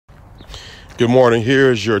Good morning.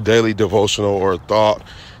 Here is your daily devotional or thought.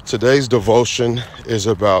 Today's devotion is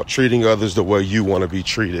about treating others the way you want to be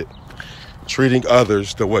treated. Treating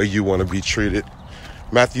others the way you want to be treated.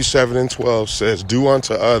 Matthew 7:12 says, do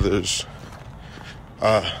unto others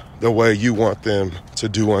the way you want them to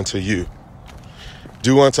do unto you.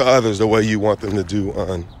 Do unto others the way you want them to do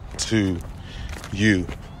unto you.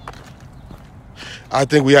 I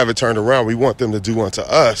think we have it turned around. We want them to do unto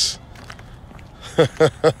us.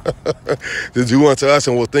 To do unto us,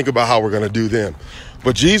 and we'll think about how we're going to do them.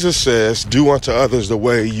 But Jesus says, do unto others the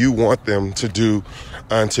way you want them to do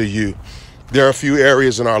unto you. There are a few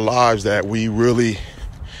areas in our lives that we really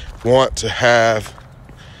want to have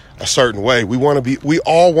a certain way. We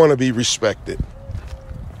all want to be respected.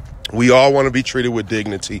 We all want to be treated with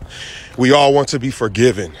dignity. We all want to be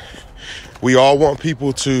forgiven. We all want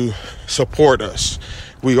people to support us.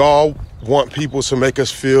 We all want people to make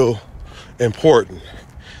us feel important.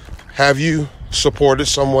 Have you supported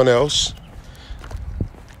someone else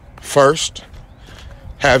first?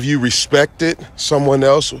 Have you respected someone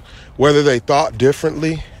else, whether they thought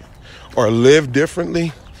differently or lived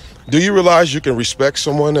differently? Do you realize you can respect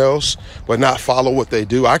someone else but not follow what they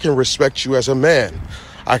do? I can respect you as a man.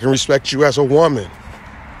 I can respect you as a woman,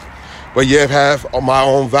 but yet have my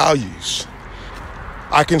own values.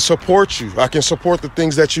 I can support you. I can support the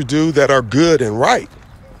things that you do that are good and right,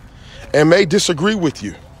 and may disagree with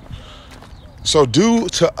you. So do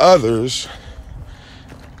to others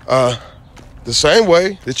the same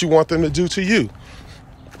way that you want them to do to you.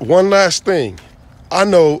 One last thing. I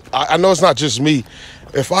know it's not just me.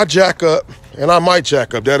 If I jack up, and I might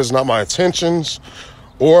jack up, that is not my intentions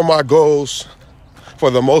or my goals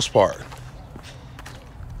for the most part.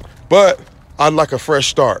 But I'd like a fresh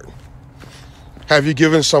start. Have you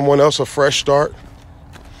given someone else a fresh start?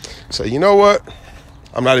 Say, you know what?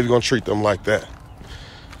 I'm not even going to treat them like that.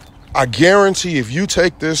 I guarantee if you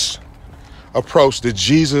take this approach that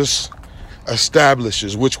Jesus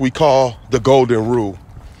establishes, which we call the golden rule,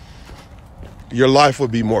 your life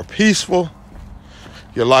would be more peaceful.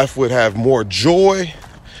 Your life would have more joy,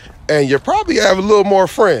 and you probably have a little more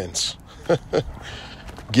friends.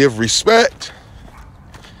 Give respect,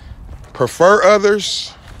 prefer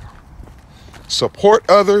others, support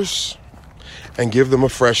others, and give them a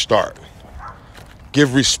fresh start.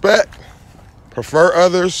 Give respect, prefer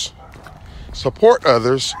others, support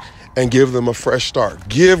others, and give them a fresh start.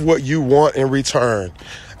 Give what you want in return,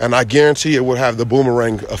 and I guarantee it will have the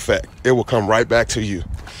boomerang effect. It will come right back to you.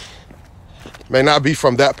 May not be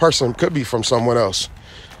from that person, could be from someone else.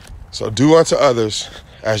 So do unto others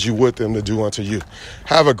as you would them to do unto you.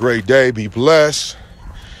 Have a great day. Be blessed.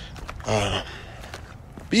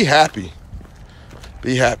 Be happy.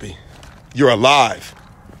 Be happy. You're alive.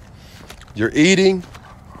 You're eating.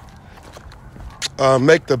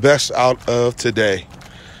 Make the best out of today.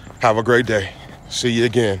 Have a great day. See you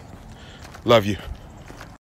again. Love you.